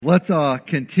Let's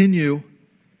continue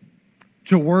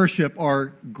to worship our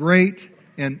great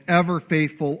and ever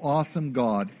faithful, awesome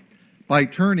God by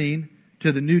turning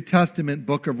to the New Testament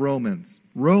book of Romans.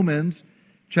 Romans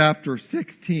chapter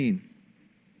 16.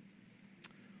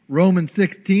 Romans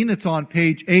 16, it's on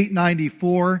page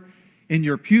 894 in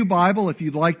your pew Bible if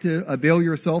you'd like to avail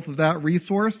yourself of that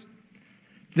resource.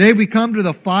 Today we come to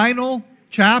the final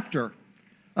chapter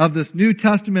of this New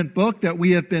Testament book that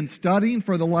we have been studying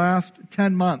for the last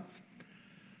 10 months.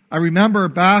 I remember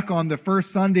back on the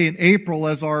first Sunday in April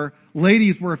as our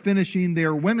ladies were finishing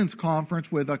their women's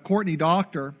conference with Courtney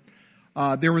Doctor,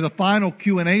 there was a final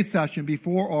Q&A session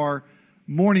before our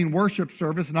morning worship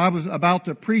service, and I was about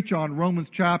to preach on Romans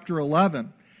chapter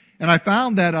 11. And I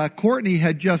found that Courtney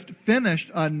had just finished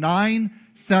a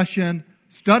 9-session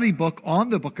study book on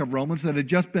the book of Romans that had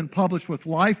just been published with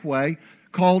Lifeway,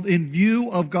 called In View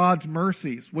of God's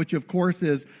Mercies, which of course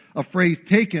is a phrase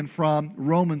taken from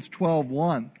Romans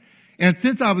 12:1. And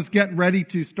since I was getting ready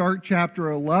to start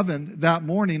chapter 11 that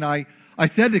morning, I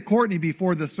said to Courtney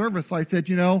before the service, I said,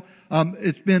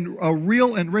 it's been a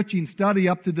real enriching study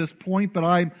up to this point, but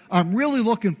I'm really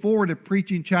looking forward to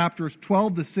preaching chapters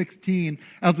 12 to 16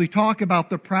 as we talk about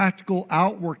the practical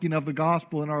outworking of the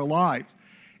gospel in our lives.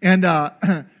 And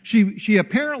she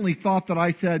apparently thought that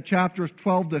I said chapters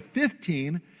 12 to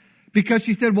 15 because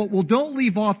she said, well, don't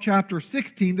leave off chapter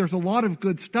 16. There's a lot of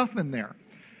good stuff in there.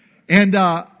 And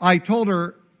I told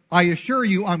her, I assure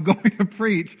you I'm going to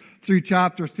preach through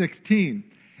chapter 16.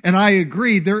 And I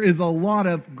agree, there is a lot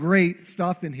of great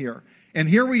stuff in here. And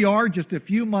here we are just a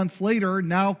few months later,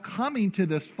 now coming to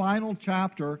this final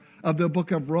chapter of the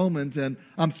book of Romans. And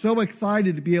I'm so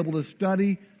excited to be able to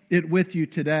study it with you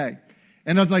today.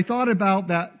 And as I thought about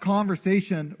that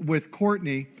conversation with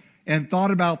Courtney and thought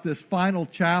about this final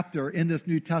chapter in this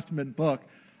New Testament book,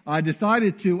 I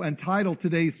decided to entitle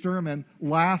today's sermon,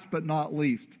 Last But Not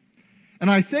Least. And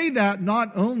I say that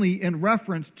not only in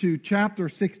reference to chapter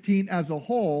 16 as a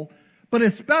whole, but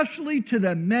especially to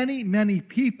the many, many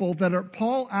people that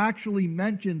Paul actually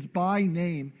mentions by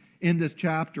name in this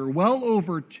chapter. Well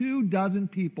over 24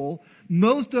 people,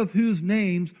 most of whose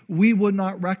names we would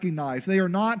not recognize. They are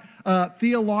not a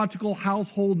theological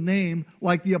household name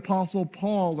like the Apostle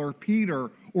Paul or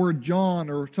Peter or John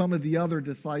or some of the other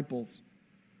disciples.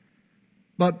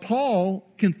 But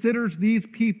Paul considers these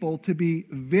people to be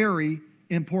very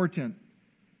important.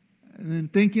 And in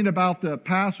thinking about the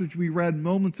passage we read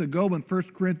moments ago in 1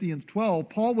 Corinthians 12,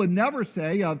 Paul would never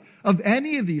say of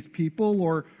any of these people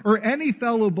or any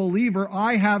fellow believer,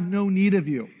 I have no need of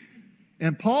you.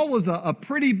 And Paul was a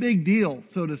pretty big deal,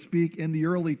 so to speak, in the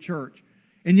early church.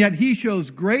 And yet he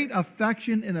shows great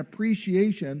affection and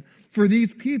appreciation for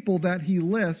these people that he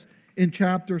lists in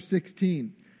chapter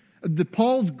 16.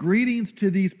 Paul's greetings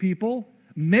to these people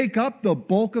make up the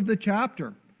bulk of the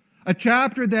chapter. A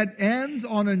chapter that ends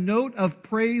on a note of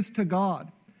praise to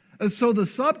God. So the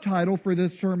subtitle for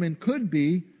this sermon could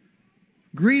be,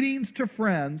 Greetings to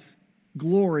Friends,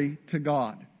 Glory to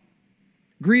God.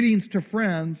 Greetings to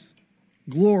friends,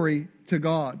 glory to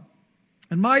God.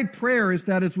 And my prayer is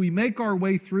that as we make our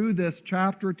way through this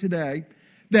chapter today,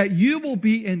 that you will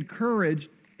be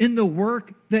encouraged in the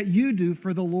work that you do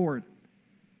for the Lord.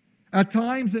 At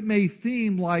times it may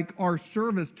seem like our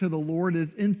service to the Lord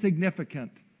is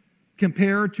insignificant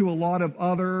compared to a lot of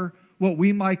other, what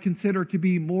we might consider to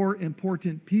be more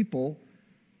important people.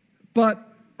 But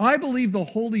I believe the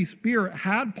Holy Spirit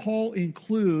had Paul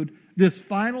include this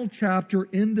final chapter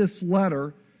in this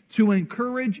letter to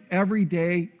encourage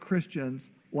everyday Christians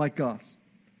like us.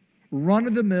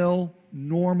 Run-of-the-mill,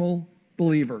 normal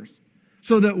believers.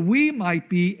 So that we might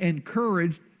be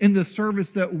encouraged in the service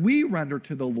that we render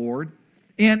to the Lord,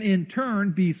 and in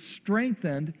turn be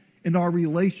strengthened in our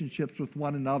relationships with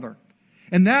one another.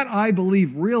 And that, I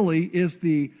believe, really is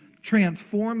the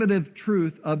transformative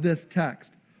truth of this text.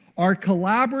 Our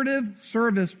collaborative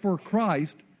service for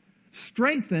Christ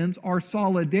strengthens our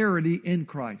solidarity in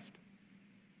Christ.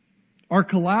 Our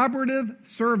collaborative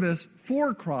service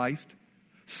for Christ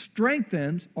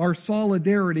strengthens our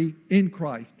solidarity in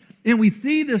Christ. And we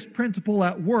see this principle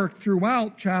at work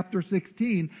throughout chapter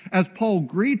 16 as Paul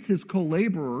greets his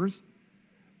co-laborers,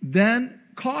 then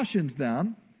cautions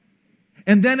them,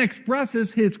 and then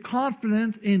expresses his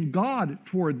confidence in God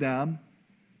toward them,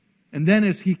 and then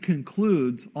as he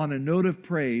concludes on a note of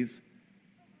praise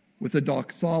with a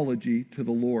doxology to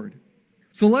the Lord.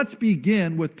 So let's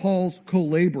begin with Paul's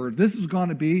co-laborers. This is going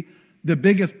to be the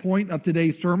biggest point of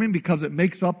today's sermon because it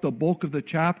makes up the bulk of the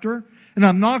chapter. And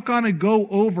I'm not going to go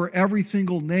over every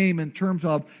single name in terms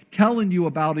of telling you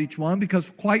about each one because,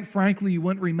 quite frankly, you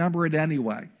wouldn't remember it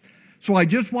anyway. So I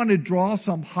just want to draw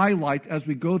some highlights as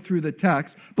we go through the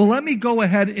text. But let me go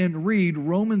ahead and read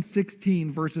Romans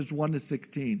 16, verses 1 to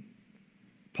 16.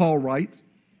 Paul writes,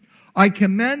 I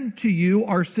commend to you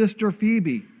our sister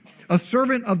Phoebe, a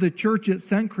servant of the church at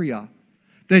Cenchrea,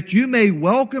 that you may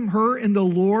welcome her in the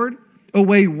Lord, a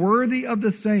way worthy of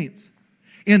the saints,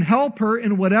 and help her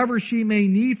in whatever she may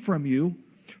need from you,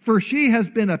 for she has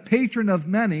been a patron of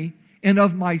many and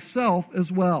of myself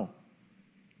as well.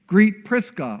 Greet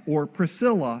Prisca or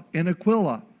Priscilla and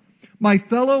Aquila, my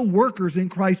fellow workers in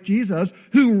Christ Jesus,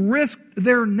 who risked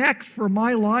their necks for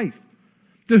my life,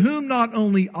 to whom not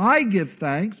only I give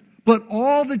thanks, but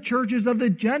all the churches of the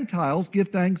Gentiles give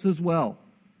thanks as well.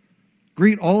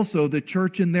 Greet also the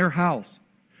church in their house.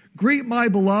 Greet my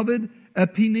beloved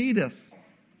Epaenetus,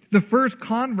 the first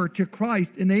convert to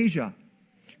Christ in Asia.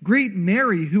 Greet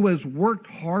Mary, who has worked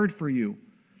hard for you.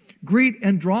 Greet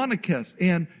Andronicus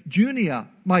and Junia,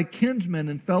 my kinsmen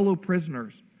and fellow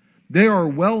prisoners. They are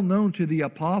well known to the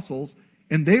apostles,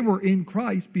 and they were in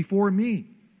Christ before me.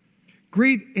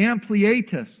 Greet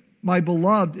Ampliatus, my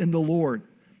beloved in the Lord.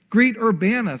 Greet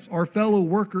Urbanus, our fellow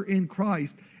worker in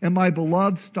Christ, and my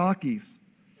beloved Stachys.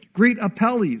 Greet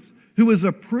Apelles, who is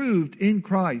approved in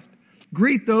Christ.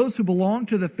 Greet those who belong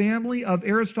to the family of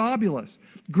Aristobulus.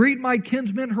 Greet my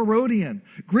kinsman Herodian.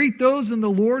 Greet those in the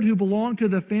Lord who belong to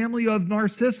the family of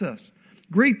Narcissus.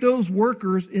 Greet those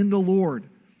workers in the Lord.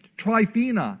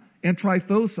 Tryphena and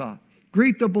Tryphosa.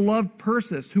 Greet the beloved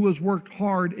Persis, who has worked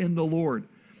hard in the Lord.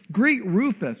 Greet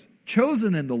Rufus,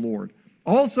 chosen in the Lord.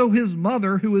 Also his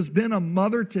mother, who has been a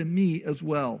mother to me as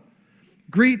well.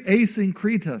 Greet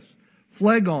Asyncritus,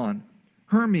 Phlegon,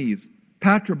 Hermes,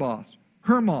 Patrobas,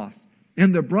 Hermas,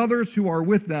 and the brothers who are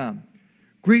with them.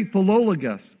 Greet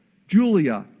Philologus,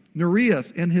 Julia,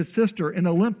 Nereus, and his sister in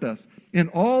Olympus, and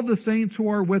all the saints who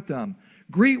are with them.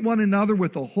 Greet one another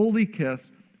with a holy kiss.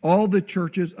 All the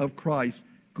churches of Christ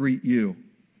greet you.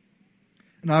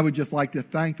 And I would just like to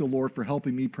thank the Lord for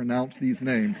helping me pronounce these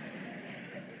names.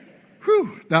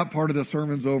 Whew, that part of the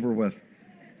sermon's over with.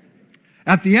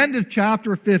 At the end of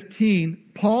chapter 15,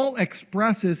 Paul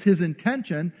expresses his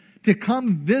intention to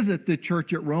come visit the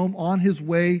church at Rome on his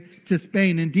way to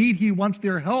Spain. Indeed, he wants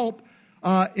their help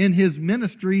in his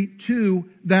ministry to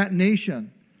that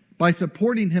nation by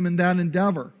supporting him in that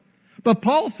endeavor. But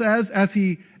Paul says as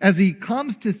he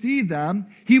comes to see them,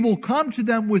 he will come to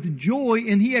them with joy,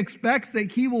 and he expects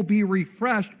that he will be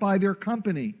refreshed by their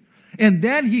company. And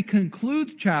then he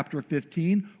concludes chapter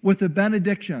 15 with a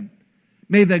benediction.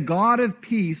 May the God of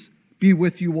peace be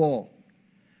with you all.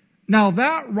 Now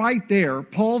that right there,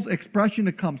 Paul's expression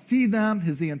to come see them,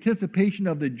 his anticipation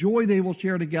of the joy they will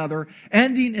share together,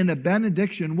 ending in a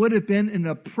benediction would have been an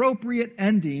appropriate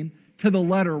ending to the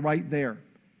letter right there.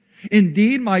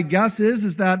 Indeed, my guess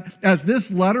is that as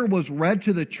this letter was read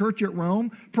to the church at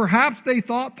Rome, perhaps they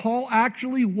thought Paul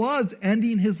actually was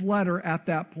ending his letter at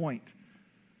that point.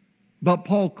 But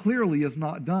Paul clearly is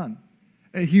not done.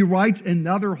 He writes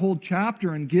another whole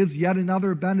chapter and gives yet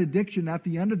another benediction at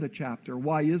the end of the chapter.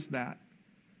 Why is that?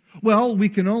 Well, we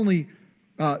can only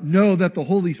know that the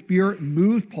Holy Spirit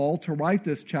moved Paul to write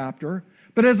this chapter.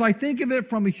 But as I think of it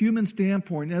from a human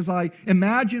standpoint, as I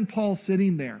imagine Paul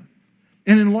sitting there,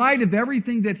 and in light of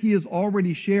everything that he has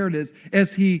already shared,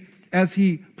 as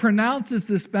he pronounces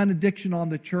this benediction on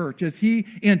the church, as he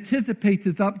anticipates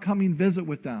his upcoming visit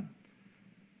with them,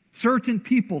 certain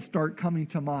people start coming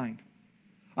to mind.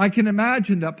 I can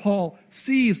imagine that Paul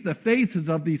sees the faces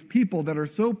of these people that are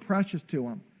so precious to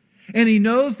him. And he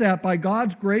knows that by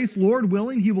God's grace, Lord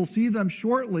willing, he will see them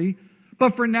shortly.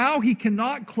 But for now, he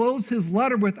cannot close his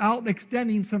letter without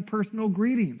extending some personal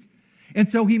greetings.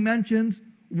 And so he mentions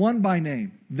one by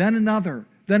name, then another,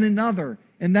 then another,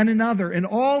 and then another. And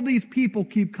all these people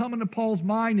keep coming to Paul's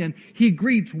mind, and he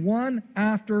greets one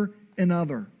after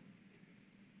another.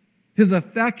 His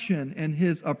affection and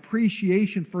his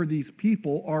appreciation for these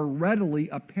people are readily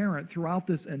apparent throughout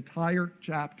this entire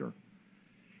chapter.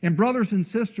 And brothers and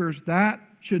sisters, that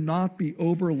should not be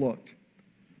overlooked.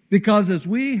 Because as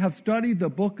we have studied the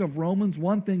book of Romans,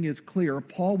 one thing is clear.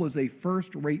 Paul was a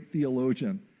first-rate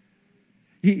theologian.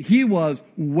 He was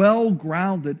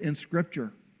well-grounded in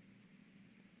Scripture.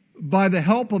 By the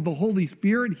help of the Holy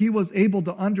Spirit, he was able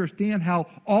to understand how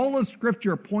all of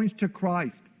Scripture points to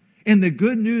Christ and the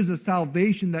good news of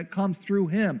salvation that comes through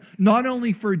him, not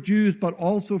only for Jews, but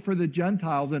also for the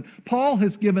Gentiles. And Paul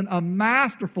has given a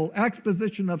masterful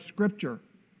exposition of Scripture,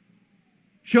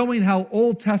 showing how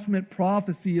Old Testament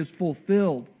prophecy is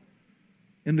fulfilled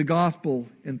in the gospel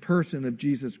and person of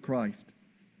Jesus Christ.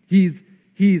 He's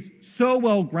so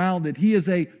well grounded. He is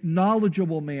a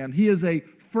knowledgeable man. He is a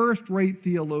first-rate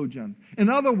theologian. In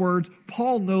other words,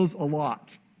 Paul knows a lot.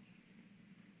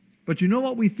 But you know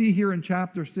what we see here in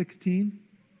chapter 16?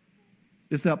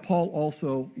 Is that Paul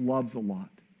also loves a lot.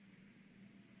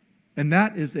 And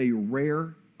that is a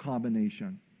rare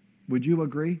combination. Would you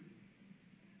agree?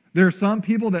 There are some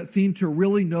people that seem to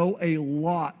really know a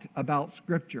lot about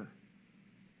Scripture,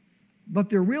 but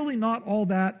they're really not all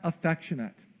that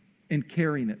affectionate and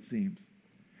caring, it seems.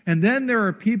 And then there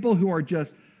are people who are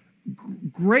just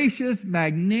gracious,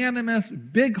 magnanimous,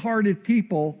 big-hearted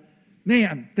people.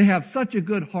 Man, they have such a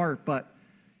good heart, but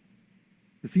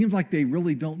it seems like they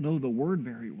really don't know the Word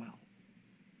very well.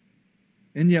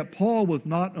 And yet Paul was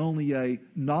not only a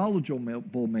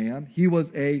knowledgeable man, he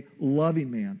was a loving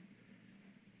man.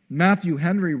 Matthew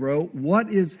Henry wrote,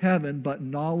 "What is heaven but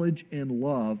knowledge and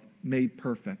love made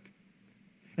perfect?"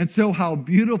 And so how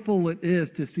beautiful it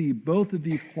is to see both of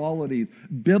these qualities,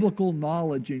 biblical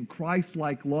knowledge and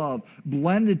Christ-like love,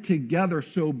 blended together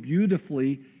so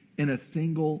beautifully in a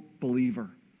single believer.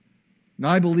 And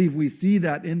I believe we see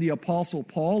that in the Apostle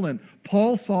Paul, and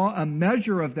Paul saw a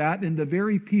measure of that in the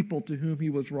very people to whom he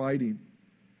was writing.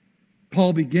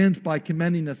 Paul begins by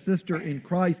commending a sister in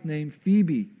Christ named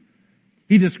Phoebe.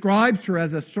 He describes her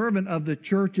as a servant of the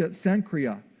church at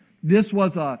Cenchrea. This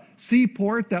was a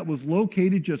seaport that was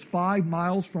located just 5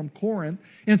 miles from Corinth,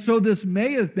 and so this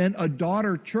may have been a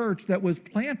daughter church that was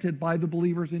planted by the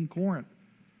believers in Corinth.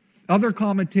 Other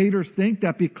commentators think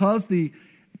that because the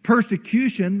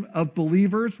persecution of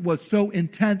believers was so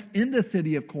intense in the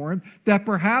city of Corinth, that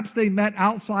perhaps they met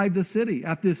outside the city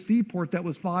at this seaport that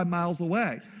was 5 miles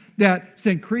away. That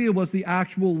Cenchrea was the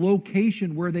actual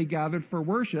location where they gathered for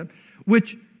worship,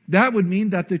 which that would mean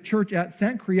that the church at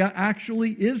Cenchrea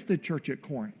actually is the church at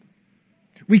Corinth.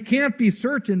 We can't be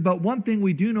certain, but one thing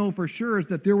we do know for sure is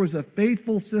that there was a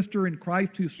faithful sister in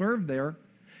Christ who served there,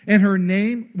 and her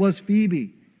name was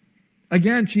Phoebe.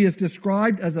 Again, she is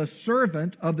described as a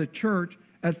servant of the church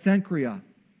at Cenchrea.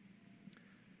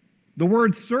 The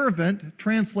word servant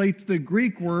translates the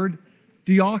Greek word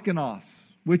diakonos,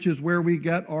 which is where we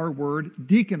get our word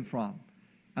deacon from.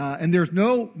 And there's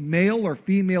no male or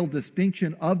female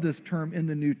distinction of this term in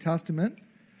the New Testament.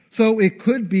 So it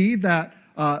could be that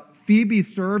Phoebe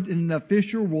served in an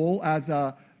official role as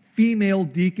a female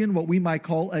deacon, what we might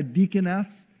call a deaconess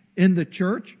in the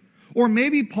church. Or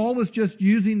maybe Paul was just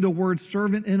using the word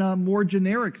servant in a more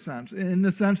generic sense, in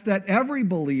the sense that every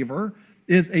believer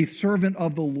is a servant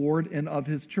of the Lord and of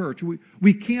His church.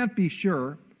 We can't be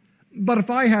sure, but if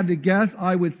I had to guess,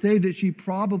 I would say that she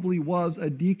probably was a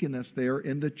deaconess there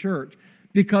in the church,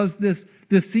 because this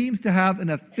seems to have an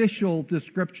official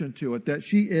description to it, that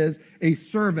she is a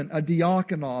servant, a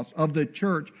diakonos of the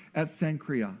church at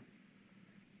Cenchrea.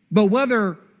 But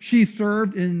whether she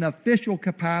served in an official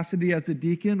capacity as a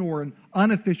deacon or an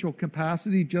unofficial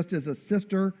capacity just as a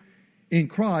sister in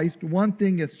Christ, one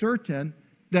thing is certain,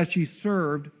 that she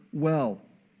served well.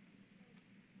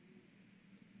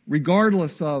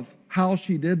 Regardless of how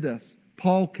she did this,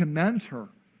 Paul commends her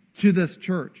to this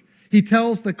church. He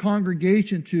tells the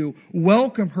congregation to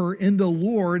welcome her in the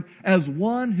Lord as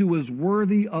one who is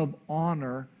worthy of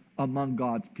honor among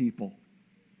God's people.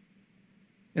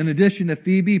 In addition to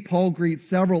Phoebe, Paul greets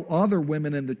several other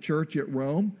women in the church at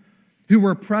Rome who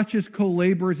were precious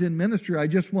co-laborers in ministry. I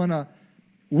just want to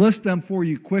list them for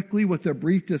you quickly with a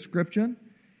brief description.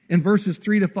 In verses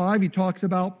 3 to 5, he talks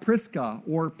about Prisca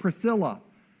or Priscilla,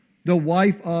 the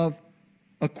wife of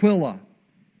Aquila.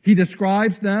 He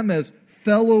describes them as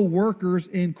fellow workers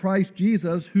in Christ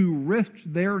Jesus who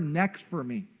risked their necks for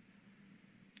me.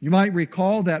 You might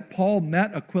recall that Paul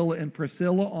met Aquila and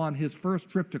Priscilla on his first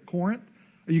trip to Corinth.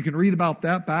 You can read about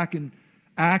that back in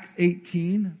Acts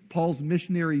 18, Paul's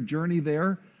missionary journey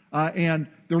there. And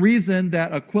the reason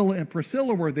that Aquila and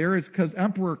Priscilla were there is because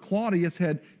Emperor Claudius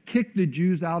had kicked the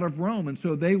Jews out of Rome. And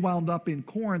so they wound up in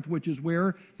Corinth, which is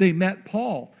where they met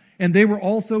Paul. And they were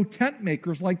also tent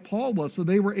makers like Paul was. So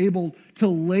they were able to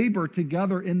labor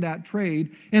together in that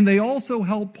trade. And they also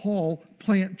helped Paul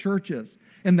plant churches.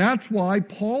 And that's why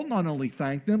Paul not only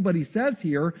thanked them, but he says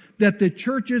here that the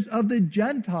churches of the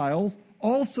Gentiles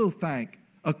also thank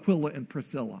Aquila and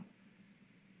Priscilla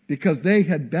because they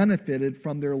had benefited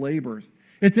from their labors.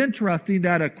 It's interesting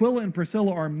that Aquila and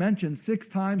Priscilla are mentioned 6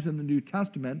 times in the New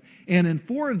Testament, and in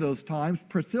 4 of those times,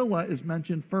 Priscilla is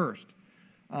mentioned first.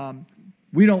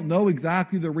 We don't know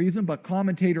exactly the reason, but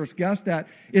commentators guess that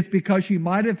it's because she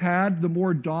might have had the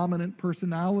more dominant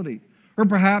personality, or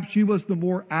perhaps she was the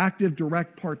more active,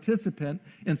 direct participant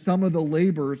in some of the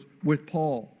labors with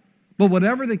Paul. But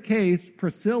whatever the case,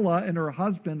 Priscilla and her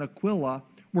husband Aquila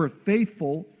were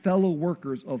faithful fellow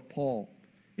workers of Paul,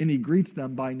 and he greets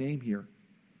them by name here.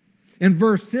 In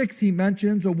verse 6, he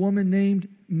mentions a woman named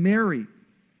Mary.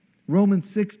 Romans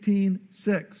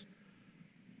 16:6.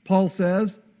 Paul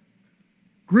says,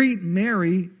 "Greet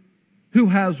Mary, who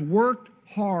has worked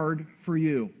hard for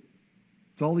you."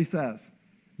 That's all he says.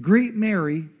 Greet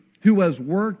Mary, who has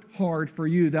worked hard for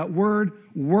you. That word,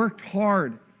 worked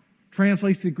hard,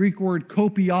 translates the Greek word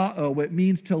kopiao. It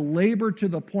means to labor to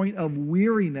the point of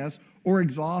weariness or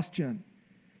exhaustion.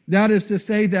 That is to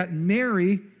say that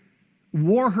Mary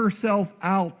wore herself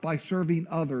out by serving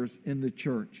others in the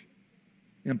church.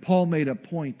 And Paul made a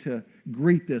point to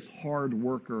greet this hard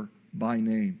worker by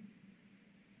name.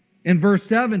 In verse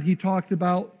 7, he talks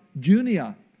about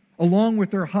Junia, along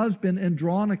with her husband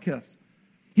Andronicus.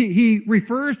 He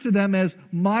refers to them as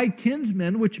my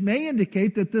kinsmen, which may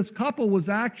indicate that this couple was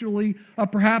actually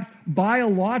perhaps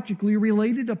biologically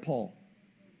related to Paul.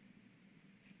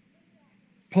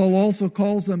 Paul also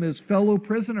calls them his fellow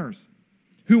prisoners,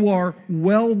 who are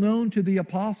well known to the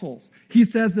apostles. He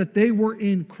says that they were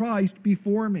in Christ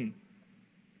before me.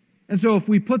 And so if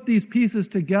we put these pieces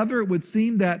together, it would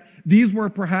seem that these were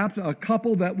perhaps a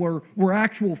couple that were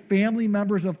actual family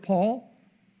members of Paul,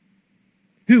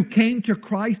 who came to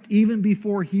Christ even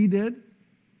before he did,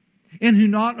 and who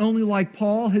not only, like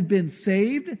Paul, had been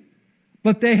saved,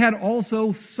 but they had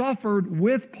also suffered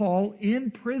with Paul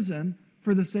in prison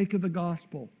for the sake of the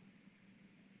gospel.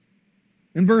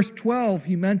 In verse 12,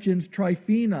 he mentions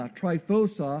Tryphena,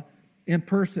 Tryphosa, and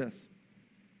Persis.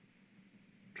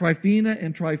 Tryphena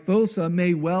and Tryphosa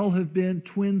may well have been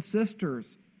twin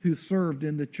sisters who served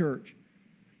in the church.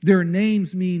 Their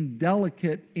names mean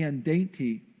delicate and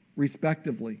dainty,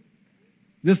 respectively.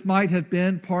 This might have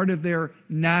been part of their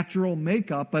natural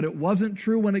makeup, but it wasn't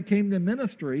true when it came to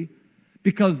ministry,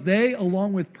 because they,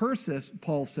 along with Persis,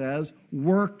 Paul says,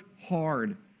 worked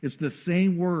hard. It's the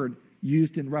same word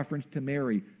used in reference to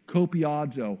Mary,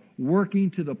 kopiazo, working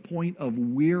to the point of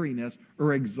weariness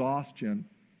or exhaustion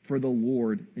for the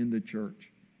Lord in the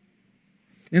church.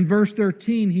 In verse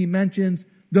 13, he mentions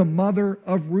the mother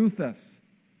of Rufus.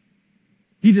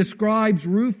 He describes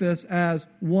Rufus as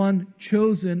one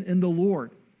chosen in the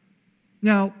Lord.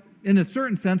 Now, in a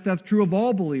certain sense, that's true of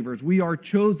all believers. We are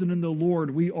chosen in the Lord.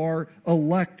 We are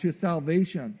elect to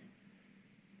salvation.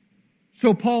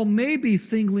 So Paul may be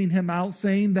singling him out,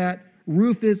 saying that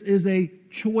Rufus is a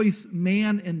choice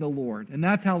man in the Lord. And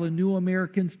that's how the New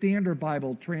American Standard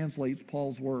Bible translates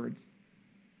Paul's words.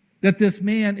 That this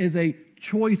man is a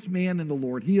choice man in the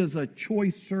Lord. He is a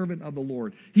choice servant of the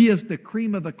Lord. He is the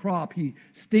cream of the crop. He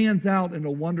stands out in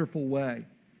a wonderful way.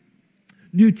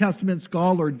 New Testament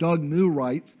scholar Doug Moo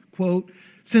writes, quote,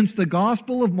 "Since the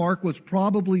Gospel of Mark was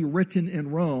probably written in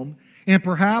Rome, and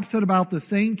perhaps at about the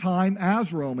same time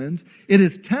as Romans, it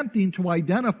is tempting to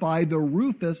identify the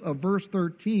Rufus of verse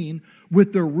 13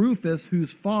 with the Rufus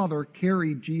whose father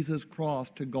carried Jesus'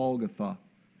 cross to Golgotha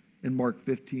in Mark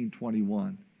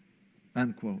 15:21.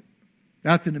 Unquote.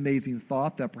 That's an amazing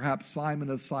thought, that perhaps Simon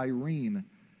of Cyrene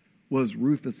was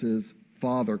Rufus's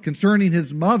father. Concerning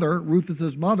his mother,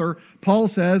 Rufus's mother, Paul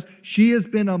says, she has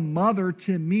been a mother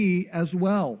to me as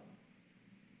well.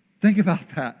 Think about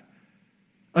that.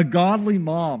 A godly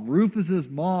mom, Rufus's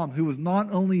mom, who was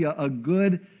not only a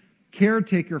good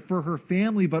caretaker for her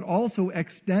family, but also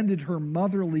extended her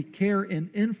motherly care and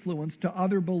influence to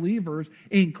other believers,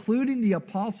 including the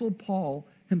Apostle Paul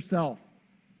himself.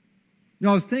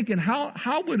 Now, I was thinking,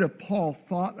 how would have Paul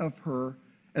thought of her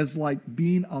as like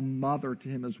being a mother to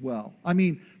him as well? I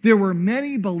mean, there were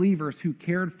many believers who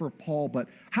cared for Paul, but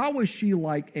how was she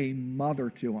like a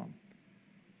mother to him?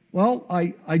 Well,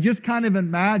 I just kind of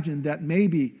imagined that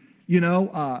maybe,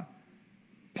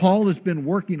 Paul has been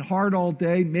working hard all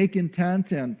day, making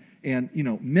tents and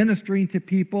ministering to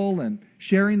people and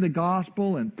sharing the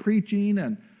gospel and preaching.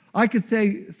 And I could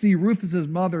see Rufus's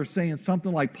mother saying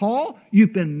something like, "Paul,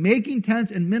 you've been making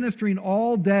tents and ministering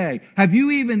all day. Have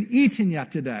you even eaten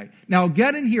yet today? Now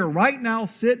get in here right now,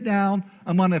 sit down.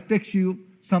 I'm going to fix you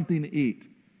something to eat."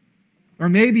 Or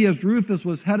maybe as Rufus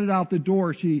was headed out the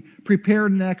door, she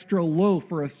prepared an extra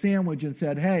loaf or a sandwich and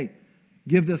said, "Hey,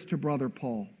 give this to Brother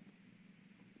Paul."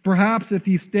 Perhaps if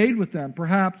he stayed with them,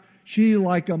 perhaps she,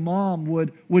 like a mom,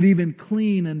 would even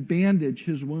clean and bandage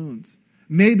his wounds.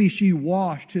 Maybe she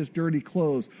washed his dirty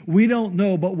clothes. We don't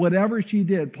know, but whatever she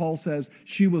did, Paul says,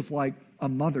 she was like a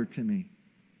mother to me.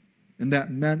 And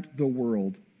that meant the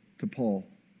world to Paul.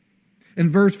 In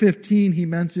verse 15, he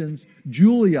mentions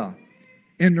Julia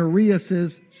and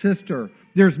Nereus' sister.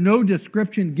 There's no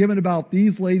description given about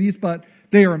these ladies, but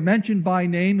they are mentioned by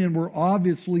name and were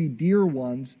obviously dear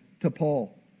ones to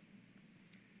Paul.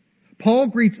 Paul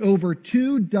greets over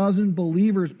 24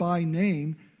 believers by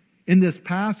name in this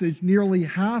passage, nearly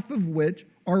half of which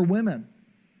are women.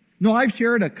 Now, I've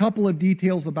shared a couple of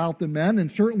details about the men,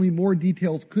 and certainly more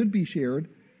details could be shared,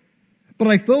 but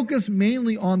I focus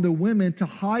mainly on the women to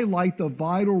highlight the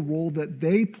vital role that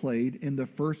they played in the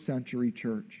first century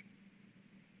church.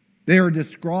 They are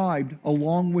described,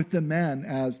 along with the men,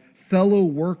 as fellow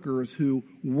workers who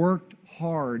worked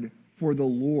hard for the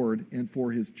Lord and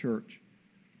for his church.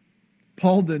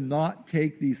 Paul did not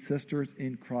take these sisters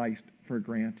in Christ for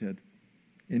granted,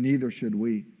 and neither should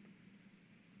we.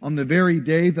 On the very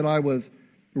day that I was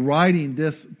writing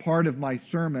this part of my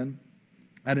sermon,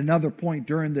 at another point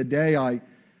during the day, I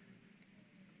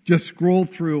just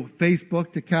scrolled through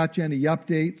Facebook to catch any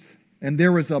updates, and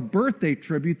there was a birthday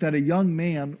tribute that a young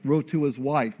man wrote to his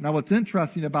wife. Now, what's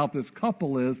interesting about this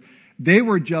couple is they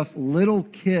were just little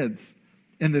kids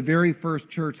in the very first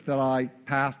church that I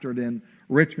pastored in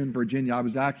Richmond, Virginia. I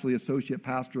was actually associate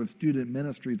pastor of student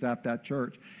ministries at that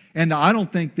church. And I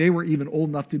don't think they were even old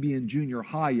enough to be in junior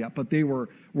high yet, but they were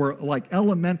like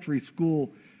elementary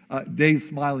school. Dave's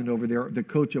smiling over there, the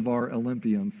coach of our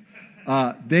Olympians.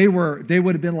 They would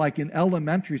have been like in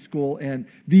elementary school, and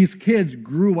these kids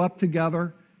grew up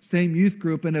together, same youth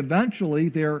group, and eventually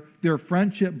their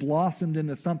friendship blossomed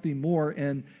into something more,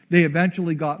 and they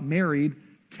eventually got married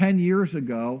 10 years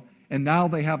ago, and now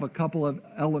they have a couple of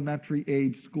elementary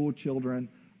age school children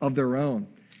of their own.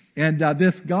 And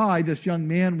this young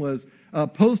man was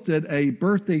posted a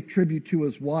birthday tribute to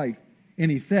his wife,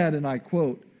 and he said, and I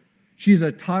quote, "She's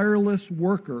a tireless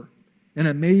worker, an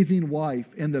amazing wife,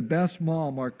 and the best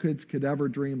mom our kids could ever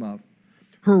dream of.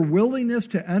 Her willingness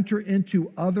to enter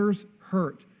into others'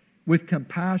 hurt with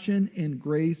compassion and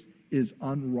grace is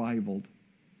unrivaled."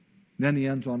 Then he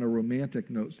ends on a romantic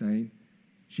note saying,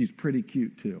 "She's pretty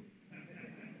cute too.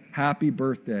 Happy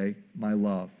birthday, my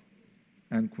love."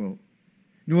 End quote.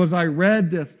 You know, as I read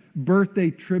this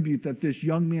birthday tribute that this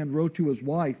young man wrote to his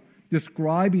wife,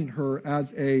 describing her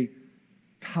as a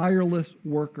tireless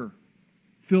worker,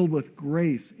 filled with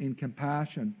grace and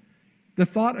compassion, the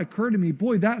thought occurred to me,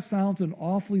 boy, that sounds an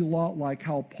awfully lot like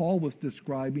how Paul was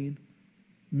describing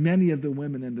many of the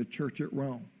women in the church at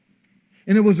Rome.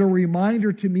 And it was a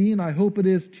reminder to me, and I hope it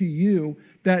is to you,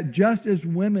 that just as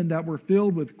women that were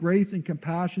filled with grace and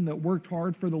compassion that worked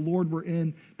hard for the Lord were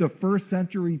in the first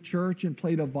century church and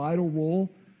played a vital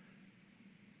role,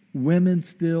 women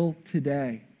still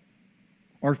today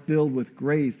are filled with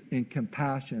grace and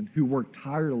compassion who work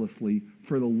tirelessly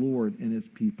for the Lord and his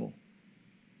people.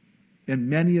 And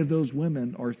many of those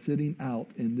women are sitting out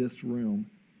in this room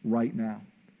right now.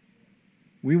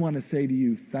 We want to say to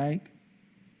you, thank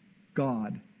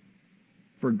God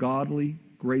for godly,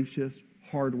 gracious,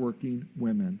 hardworking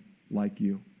women like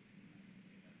you.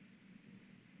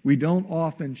 We don't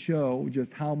often show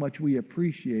just how much we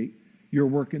appreciate your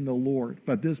work in the Lord,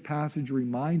 but this passage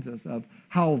reminds us of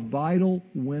how vital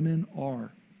women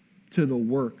are to the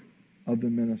work of the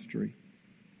ministry,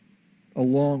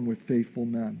 along with faithful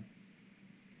men.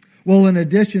 Well, in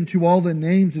addition to all the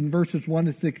names in verses 1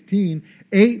 to 16,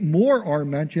 8 more are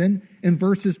mentioned in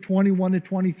verses 21 to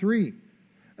 23.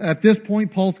 At this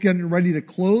point, Paul's getting ready to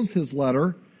close his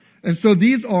letter. And so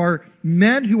these are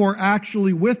men who are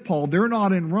actually with Paul. They're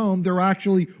not in Rome. They're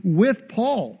actually with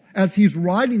Paul as he's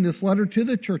writing this letter to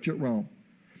the church at Rome.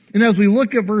 And as we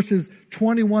look at verses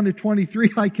 21 to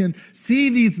 23, I can see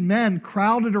these men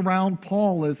crowded around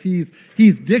Paul as he's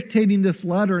dictating this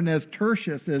letter and as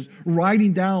Tertius is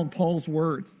writing down Paul's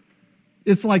words.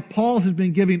 It's like Paul has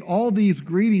been giving all these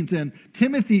greetings, and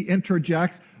Timothy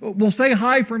interjects, "Well, say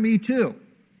hi for me too."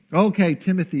 Okay,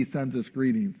 Timothy sends us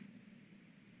greetings.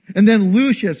 And then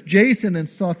Lucius, Jason, and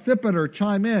Sosipater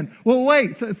chime in. "Well,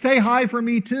 wait, say hi for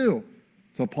me too."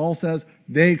 So Paul says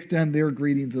they extend their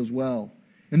greetings as well.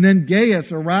 And then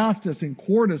Gaius, Erastus, and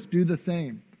Quartus do the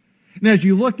same. And as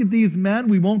you look at these men,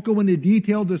 we won't go into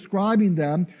detail describing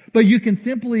them, but you can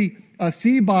simply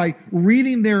see by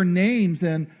reading their names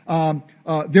and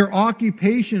their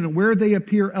occupation and where they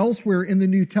appear elsewhere in the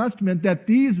New Testament that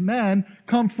these men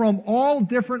come from all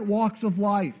different walks of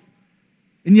life.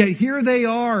 And yet here they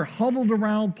are, huddled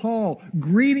around Paul,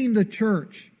 greeting the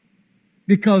church,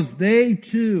 because they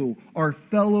too are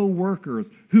fellow workers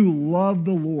who love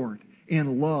the Lord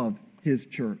and love his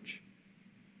church.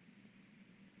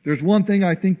 There's one thing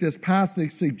I think this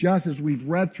passage suggests as we've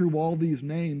read through all these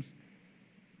names.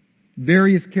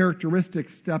 Various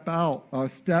characteristics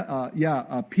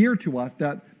appear to us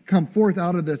that come forth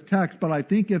out of this text, but I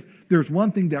think if there's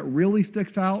one thing that really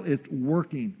sticks out, it's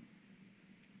working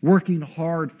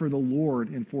hard for the Lord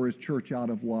and for his church out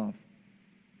of love.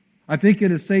 I think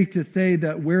it is safe to say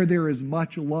that where there is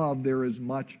much love, there is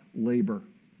much labor.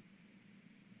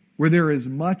 Where there is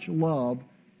much love,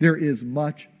 there is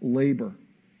much labor.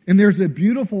 And there's a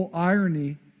beautiful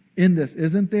irony in this,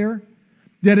 isn't there?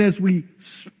 That as we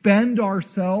spend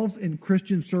ourselves in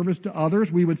Christian service to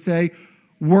others, we would say,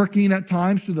 working at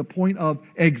times to the point of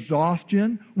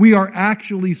exhaustion, we are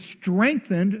actually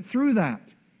strengthened through that.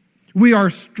 We are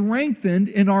strengthened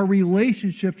in our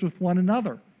relationships with one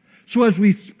another. So as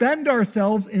we spend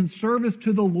ourselves in service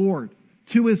to the Lord,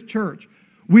 to His church,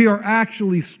 we are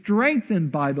actually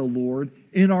strengthened by the Lord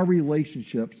in our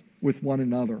relationships with one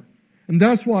another. And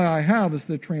that's why I have as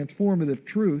the transformative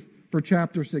truth for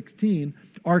chapter 16,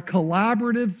 our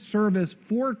collaborative service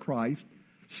for Christ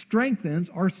strengthens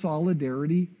our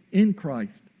solidarity in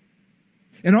Christ.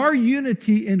 And our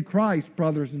unity in Christ,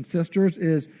 brothers and sisters,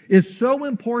 is so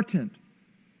important.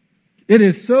 It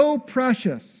is so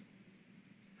precious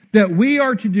that we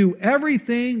are to do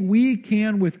everything we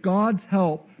can with God's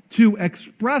help to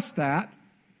express that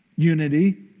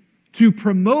unity, to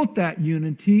promote that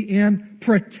unity, and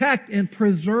protect and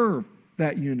preserve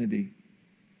that unity.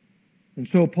 And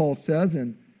so Paul says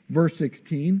in verse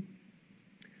 16,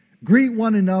 greet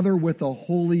one another with a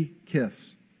holy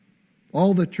kiss.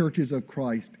 All the churches of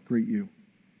Christ greet you.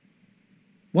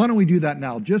 Why don't we do that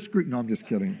now? Just greet. No, I'm just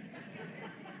kidding.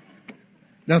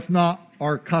 That's not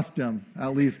our custom,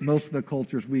 at least most of the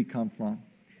cultures we come from.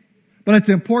 But it's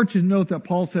important to note that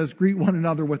Paul says greet one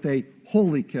another with a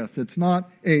holy kiss. It's not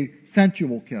a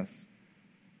sensual kiss.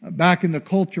 Back in the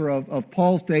culture of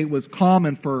Paul's day, it was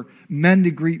common for men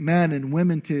to greet men and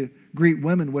women to greet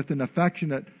women with an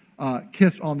affectionate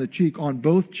kiss on the cheek, on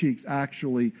both cheeks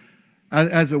actually,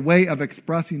 as a way of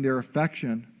expressing their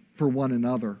affection for one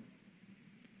another.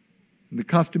 And the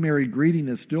customary greeting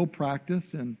is still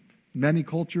practiced in many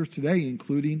cultures today,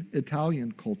 including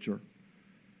Italian culture,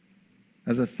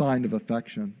 as a sign of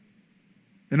affection.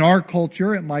 In our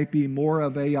culture, it might be more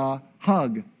of a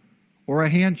hug or a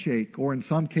handshake, or in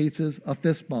some cases, a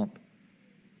fist bump.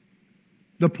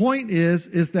 The point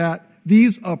is that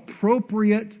these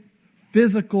appropriate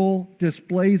physical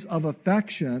displays of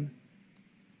affection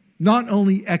not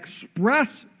only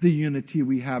express the unity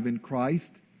we have in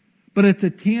Christ, but it's a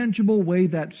tangible way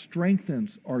that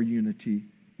strengthens our unity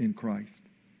in Christ.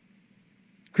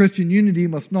 Christian unity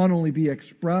must not only be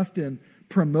expressed and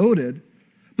promoted,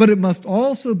 but it must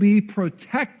also be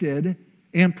protected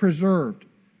and preserved.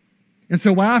 And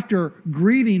so after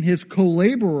greeting his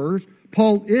co-laborers,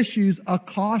 Paul issues a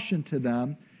caution to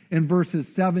them in verses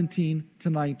 17 to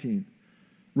 19.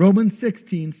 Romans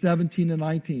 16, 17 and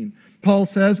 19. Paul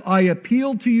says, I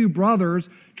appeal to you, brothers,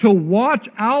 to watch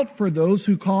out for those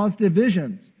who cause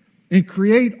divisions and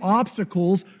create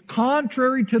obstacles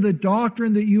contrary to the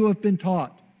doctrine that you have been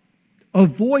taught.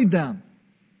 Avoid them,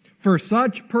 for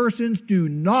such persons do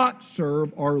not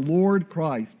serve our Lord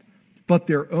Christ, but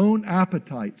their own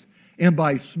appetites. And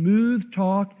by smooth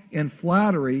talk and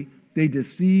flattery, they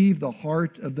deceive the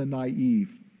heart of the naive.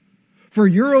 For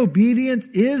your obedience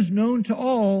is known to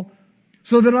all,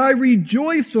 so that I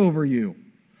rejoice over you.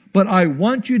 But I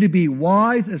want you to be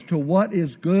wise as to what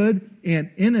is good and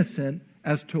innocent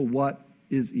as to what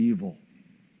is evil.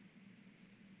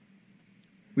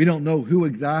 We don't know who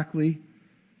exactly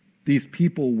these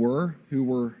people were who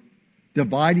were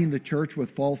dividing the church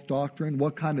with false doctrine,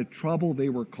 what kind of trouble they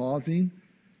were causing.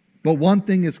 But one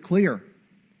thing is clear.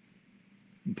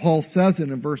 And Paul says it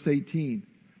in verse 18.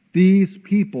 These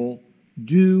people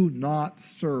do not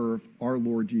serve our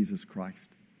Lord Jesus Christ.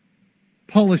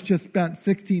 Paul has just spent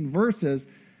 16 verses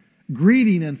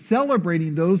greeting and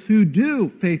celebrating those who do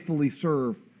faithfully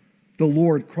serve the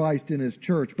Lord Christ in His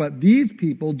church. But these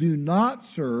people do not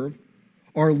serve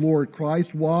our Lord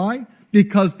Christ. Why?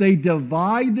 Because they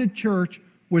divide the church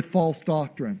with false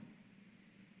doctrine.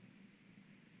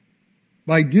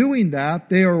 By doing that,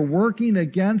 they are working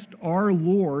against our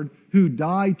Lord who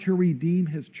died to redeem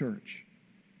His church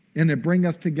and to bring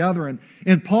us together.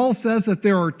 And Paul says that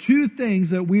there are two things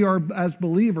that we are, as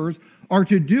believers, are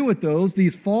to do with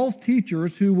these false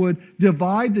teachers who would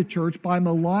divide the church by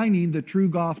maligning the true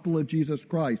gospel of Jesus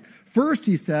Christ. First,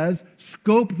 he says,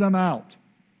 scope them out.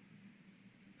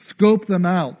 Scope them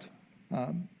out.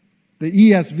 The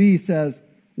ESV says,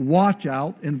 watch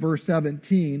out in verse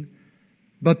 17.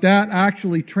 But that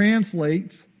actually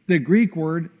translates the Greek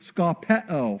word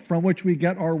skopeo, from which we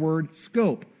get our word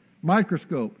scope,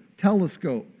 microscope,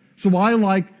 telescope. So I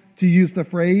like to use the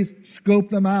phrase, scope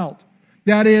them out.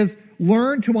 That is,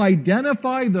 learn to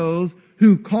identify those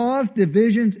who cause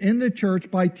divisions in the church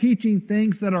by teaching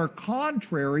things that are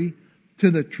contrary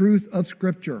to the truth of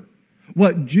Scripture.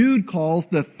 What Jude calls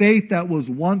the faith that was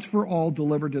once for all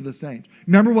delivered to the saints.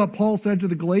 Remember what Paul said to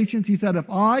the Galatians? He said, if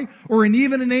I or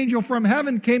even an angel from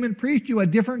heaven came and preached you a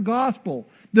different gospel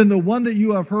than the one that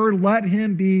you have heard, let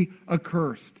him be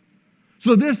accursed.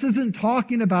 So this isn't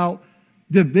talking about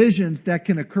divisions that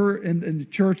can occur in the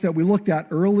church that we looked at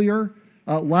earlier,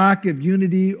 lack of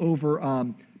unity over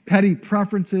petty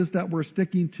preferences that we're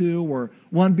sticking to, or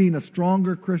one being a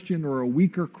stronger Christian or a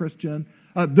weaker Christian.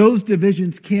 Those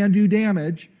divisions can do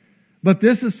damage, but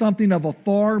this is something of a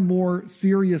far more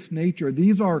serious nature.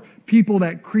 These are people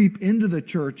that creep into the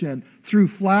church and through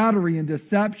flattery and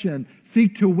deception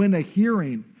seek to win a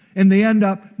hearing, and they end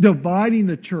up dividing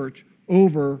the church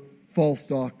over false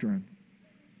doctrine.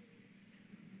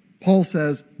 Paul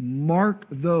says, mark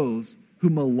those who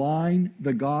malign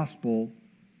the gospel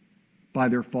by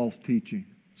their false teaching.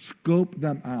 Scope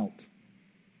them out.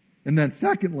 And then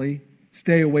secondly,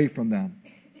 stay away from them.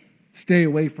 Stay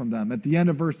away from them. At the end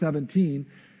of verse 17,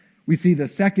 we see the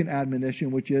second admonition,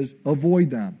 which is avoid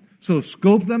them. So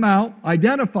scope them out,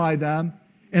 identify them,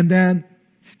 and then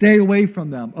stay away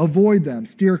from them. Avoid them.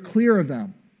 Steer clear of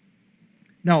them.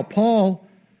 Now, Paul,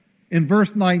 in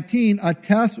verse 19,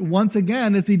 attests once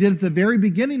again, as he did at the very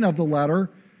beginning of the letter,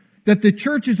 that the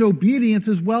church's obedience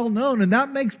is well known, and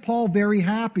that makes Paul very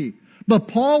happy. But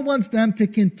Paul wants them to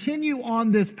continue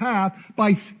on this path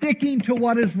by sticking to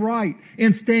what is right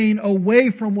and staying away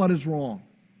from what is wrong.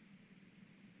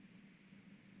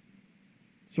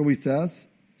 So he says,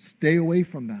 stay away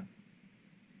from them.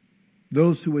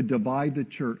 Those who would divide the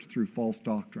church through false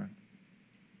doctrine.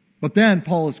 But then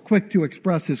Paul is quick to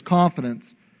express his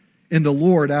confidence in the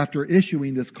Lord after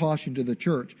issuing this caution to the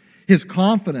church. His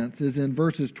confidence is in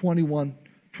verses 20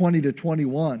 to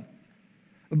 21.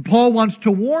 Paul wants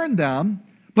to warn them,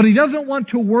 but he doesn't want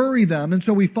to worry them, and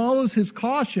so he follows his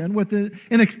caution with an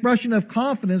expression of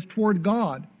confidence toward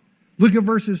God. Look at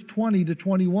verses 20 to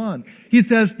 21. He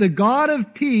says, the God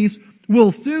of peace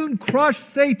will soon crush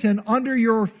Satan under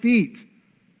your feet.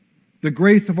 The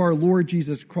grace of our Lord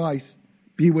Jesus Christ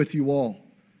be with you all.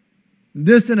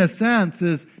 This, in a sense,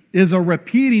 is a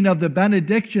repeating of the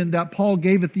benediction that Paul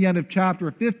gave at the end of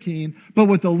chapter 15, but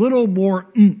with a little more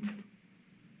oomph.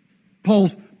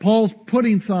 Paul's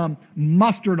putting some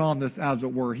mustard on this, as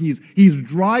it were. He's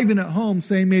driving it home,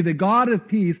 saying, may the God of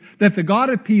peace, that the God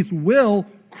of peace will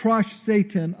crush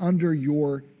Satan under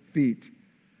your feet.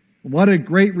 What a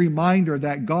great reminder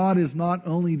that God is not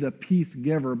only the peace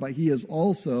giver, but He is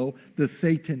also the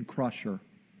Satan crusher.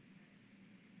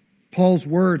 Paul's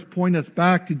words point us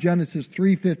back to Genesis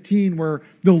 3:15, where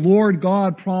the Lord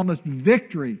God promised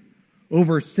victory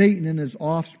over Satan and his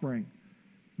offspring.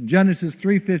 Genesis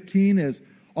 3:15 is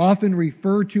often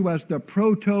referred to as the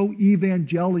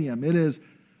proto-evangelium. It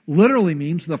literally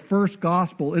means the first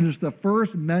gospel. It is the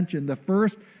first mention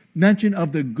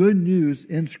of the good news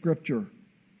in Scripture.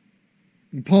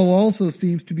 And Paul also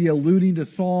seems to be alluding to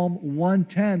Psalm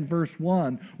 110, verse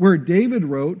 1, where David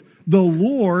wrote, the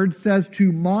Lord says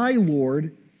to my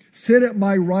Lord, sit at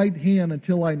my right hand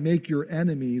until I make your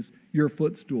enemies your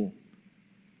footstool.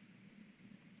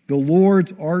 The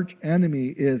Lord's arch enemy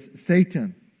is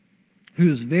Satan,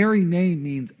 whose very name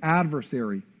means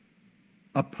adversary,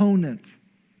 opponent,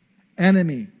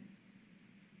 enemy.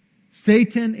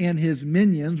 Satan and his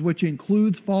minions, which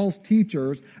includes false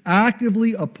teachers,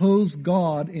 actively oppose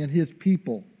God and His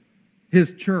people,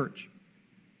 His church.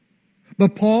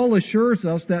 But Paul assures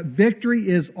us that victory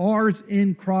is ours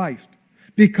in Christ,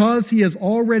 because He has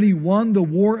already won the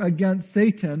war against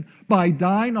Satan by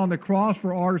dying on the cross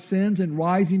for our sins and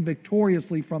rising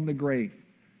victoriously from the grave.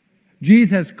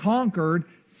 Jesus has conquered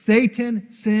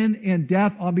Satan, sin, and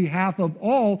death on behalf of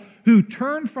all who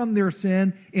turn from their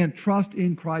sin and trust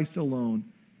in Christ alone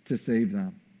to save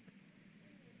them.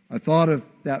 I thought of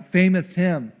that famous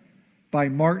hymn by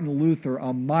Martin Luther,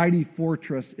 A Mighty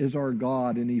Fortress is Our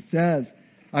God. And he says,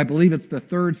 I believe it's the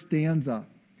third stanza,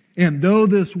 and though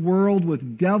this world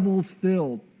with devils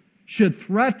filled should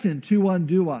threaten to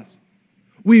undo us,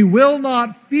 we will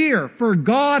not fear, for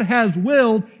God has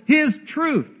willed His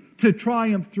truth to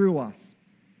triumph through us.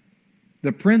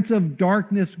 The prince of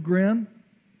darkness grim,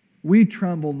 we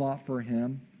tremble not for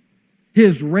him.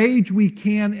 His rage we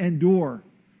can endure,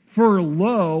 for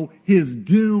lo, his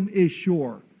doom is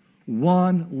sure.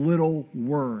 One little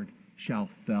word shall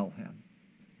fell him.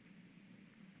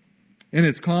 In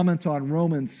his comments on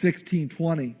Romans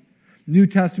 16:20, New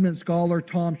Testament scholar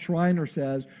Tom Schreiner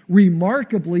says,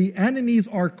 remarkably, enemies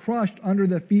are crushed under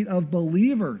the feet of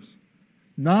believers,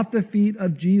 not the feet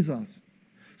of Jesus.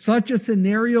 Such a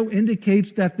scenario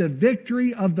indicates that the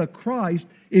victory of the Christ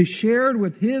is shared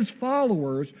with His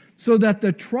followers, so that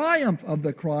the triumph of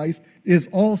the Christ is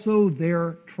also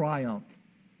their triumph.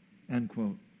 End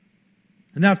quote.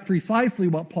 And that's precisely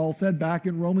what Paul said back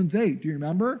in Romans 8. Do you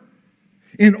remember?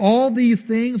 In all these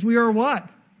things we are what?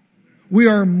 We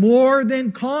are more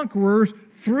than conquerors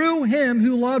through Him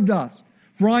who loved us.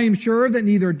 For I am sure that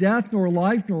neither death, nor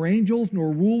life, nor angels,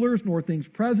 nor rulers, nor things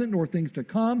present, nor things to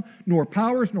come, nor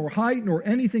powers, nor height, nor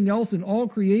anything else in all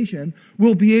creation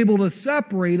will be able to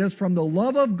separate us from the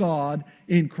love of God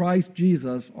in Christ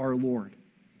Jesus our Lord.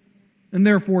 And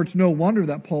therefore it's no wonder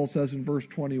that Paul says in verse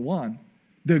 21,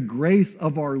 the grace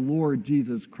of our Lord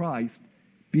Jesus Christ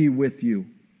be with you.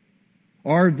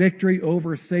 Our victory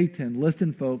over Satan,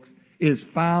 listen folks, is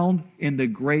found in the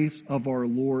grace of our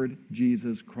Lord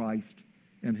Jesus Christ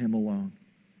and Him alone.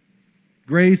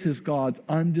 Grace is God's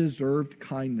undeserved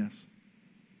kindness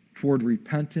toward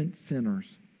repentant sinners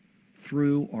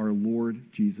through our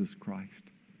Lord Jesus Christ,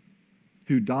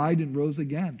 who died and rose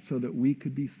again so that we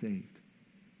could be saved.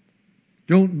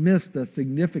 Don't miss the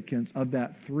significance of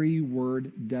that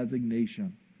three-word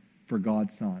designation for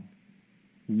God's Son.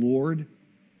 Lord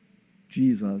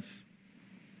Jesus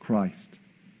Christ.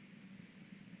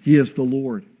 He is the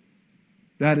Lord.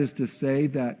 That is to say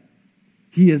that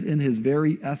He is in His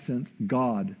very essence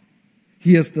God.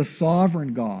 He is the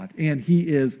sovereign God, and He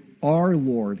is our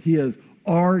Lord. He is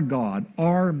our God,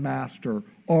 our Master,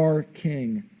 our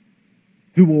King,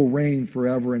 who will reign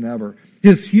forever and ever.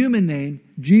 His human name,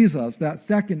 Jesus, that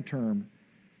second term,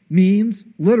 means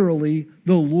literally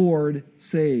the Lord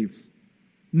saves.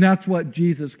 And that's what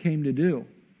Jesus came to do.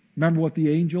 Remember what the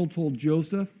angel told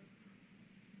Joseph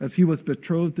as he was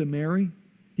betrothed to Mary?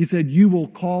 He said, you will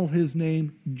call His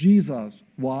name Jesus.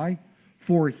 Why?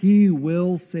 For He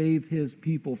will save His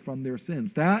people from their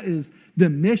sins. That is the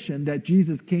mission that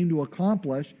Jesus came to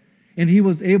accomplish. And He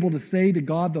was able to say to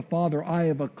God the Father, I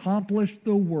have accomplished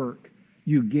the work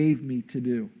you gave me to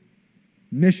do.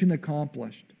 Mission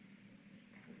accomplished.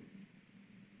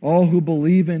 All who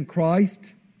believe in Christ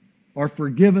are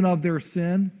forgiven of their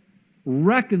sin,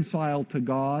 reconciled to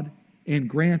God, and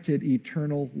granted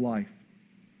eternal life.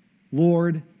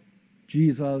 Lord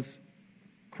Jesus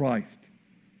Christ.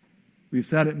 We've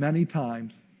said it many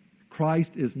times.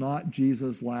 Christ is not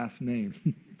Jesus' last name.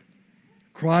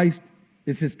 Christ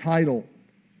is His title.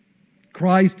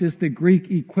 Christ is the Greek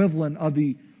equivalent of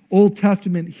the Old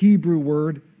Testament Hebrew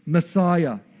word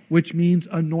Messiah, which means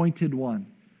anointed one.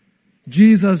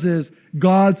 Jesus is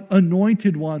God's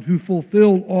anointed one who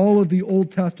fulfilled all of the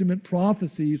Old Testament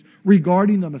prophecies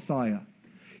regarding the Messiah.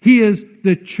 He is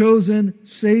the chosen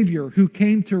Savior who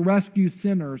came to rescue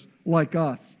sinners like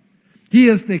us. He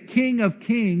is the King of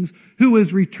Kings who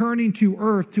is returning to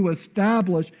earth to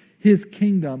establish His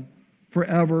kingdom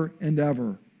forever and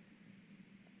ever.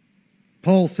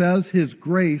 Paul says His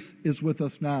grace is with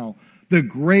us now. The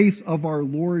grace of our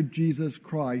Lord Jesus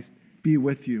Christ be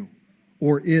with you,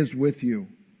 or is with you.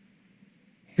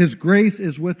 His grace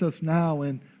is with us now,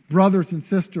 and brothers and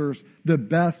sisters, the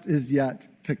best is yet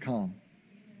to come.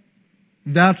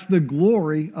 That's the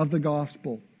glory of the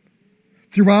gospel.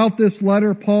 Throughout this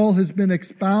letter, Paul has been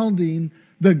expounding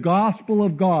the gospel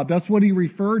of God. That's what he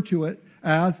referred to it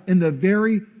as in the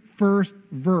very first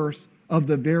verse of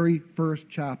the very first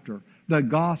chapter. The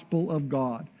gospel of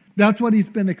God. That's what he's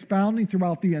been expounding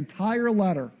throughout the entire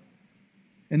letter.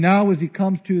 And now as he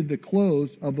comes to the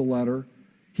close of the letter,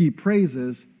 he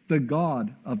praises the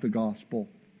God of the gospel.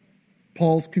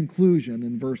 Paul's conclusion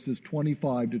in verses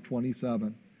 25 to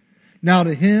 27. Now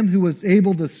to Him who is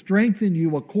able to strengthen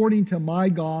you according to my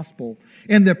gospel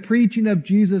and the preaching of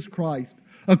Jesus Christ,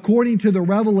 according to the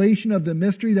revelation of the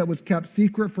mystery that was kept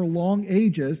secret for long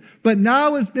ages, but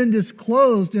now has been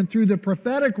disclosed and through the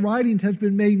prophetic writings has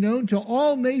been made known to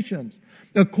all nations,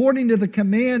 according to the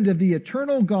command of the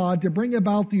eternal God to bring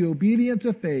about the obedience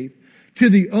of faith, to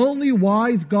the only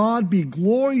wise God be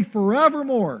glory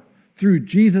forevermore through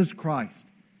Jesus Christ.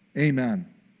 Amen.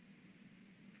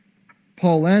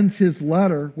 Paul ends his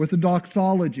letter with a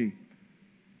doxology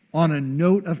on a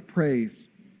note of praise.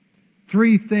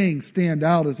 Three things stand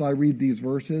out as I read these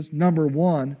verses. Number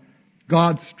one,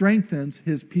 God strengthens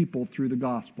His people through the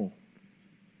gospel.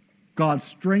 God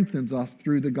strengthens us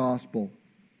through the gospel.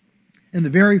 In the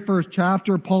very first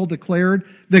chapter, Paul declared,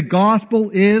 the gospel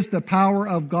is the power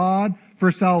of God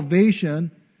for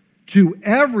salvation to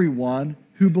everyone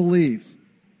who believes.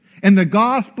 And the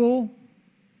gospel,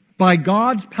 by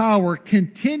God's power,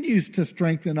 continues to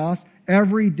strengthen us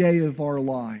every day of our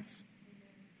lives.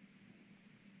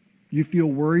 You feel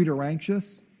worried or anxious?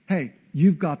 Hey,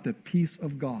 you've got the peace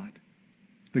of God.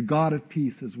 The God of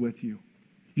peace is with you.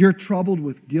 You're troubled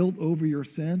with guilt over your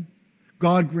sin?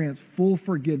 God grants full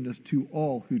forgiveness to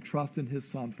all who trust in His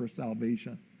Son for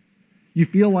salvation. You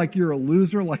feel like you're a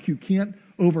loser, like you can't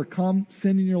overcome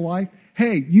sin in your life?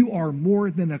 Hey, you are more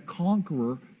than a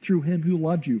conqueror through him who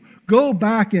loved you. Go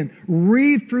back and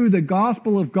read through the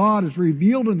gospel of God as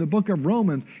revealed in the book of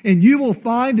Romans, and you will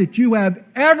find that you have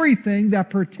everything that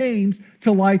pertains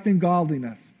to life and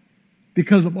godliness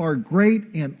because of our great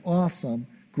and awesome,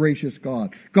 gracious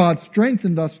God. God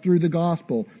strengthened us through the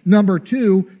gospel. Number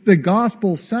 2, the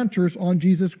gospel centers on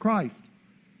Jesus Christ.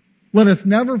 Let us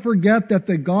never forget that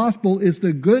the gospel is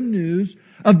the good news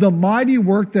of the mighty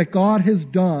work that God has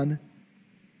done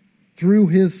through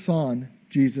his Son,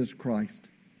 Jesus Christ.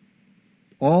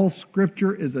 All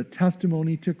Scripture is a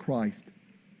testimony to Christ,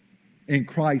 and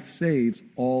Christ saves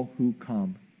all who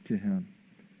come to him.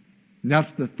 And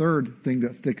that's the third thing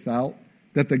that sticks out,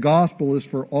 that the gospel is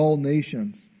for all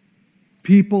nations,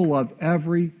 people of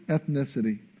every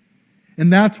ethnicity.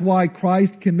 And that's why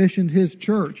Christ commissioned his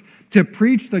church to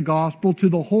preach the gospel to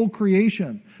the whole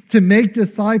creation, to make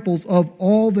disciples of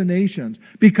all the nations,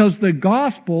 because the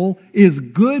gospel is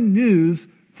good news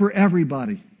for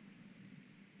everybody.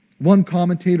 One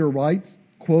commentator writes,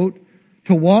 quote,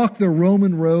 "To walk the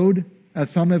Roman road, as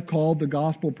some have called the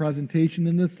gospel presentation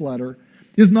in this letter,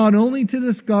 is not only to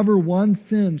discover one's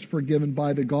sins forgiven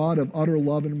by the God of utter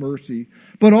love and mercy,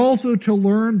 but also to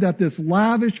learn that this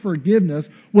lavish forgiveness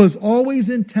was always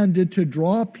intended to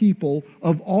draw people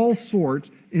of all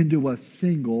sorts into a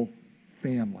single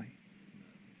family."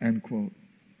 End quote.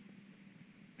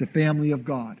 The family of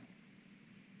God.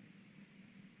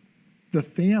 The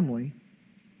family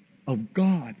of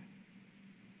God.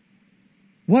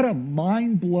 What a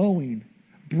mind-blowing,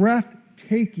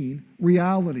 breathtaking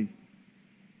reality.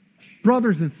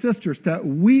 Brothers and sisters, that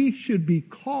we should be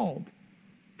called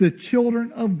the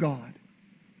children of God.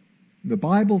 The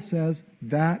Bible says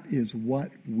that is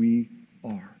what we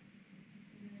are.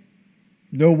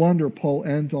 No wonder Paul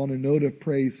ends on a note of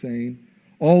praise saying,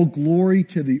 "All glory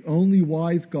to the only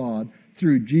wise God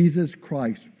through Jesus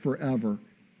Christ forever.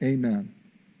 Amen."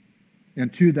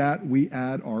 And to that we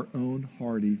add our own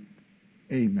hearty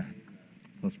amen.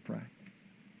 Let's pray.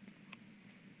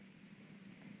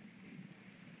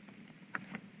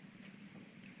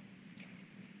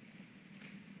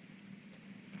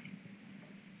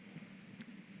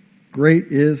 Great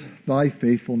is thy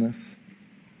faithfulness,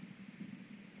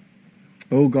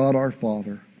 O God our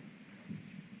Father.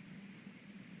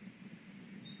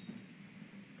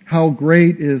 How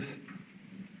great is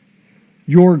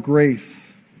your grace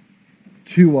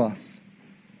to us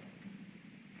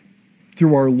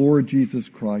through our Lord Jesus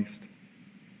Christ,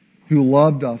 who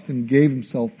loved us and gave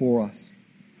himself for us.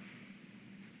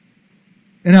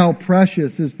 And how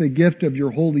precious is the gift of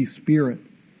your Holy Spirit,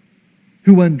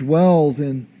 who indwells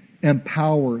and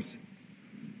empowers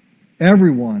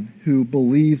everyone who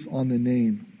believes on the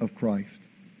name of Christ.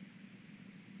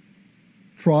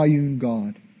 Triune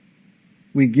God,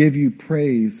 we give you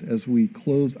praise as we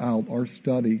close out our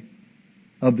study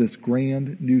of this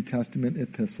grand New Testament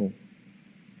epistle.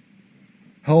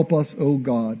 Help us, O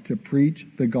God, to preach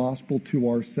the gospel to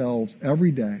ourselves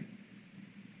every day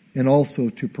and also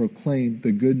to proclaim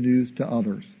the good news to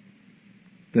others,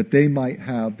 that they might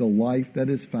have the life that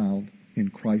is found in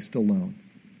Christ alone,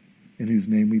 in whose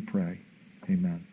name we pray. Amen.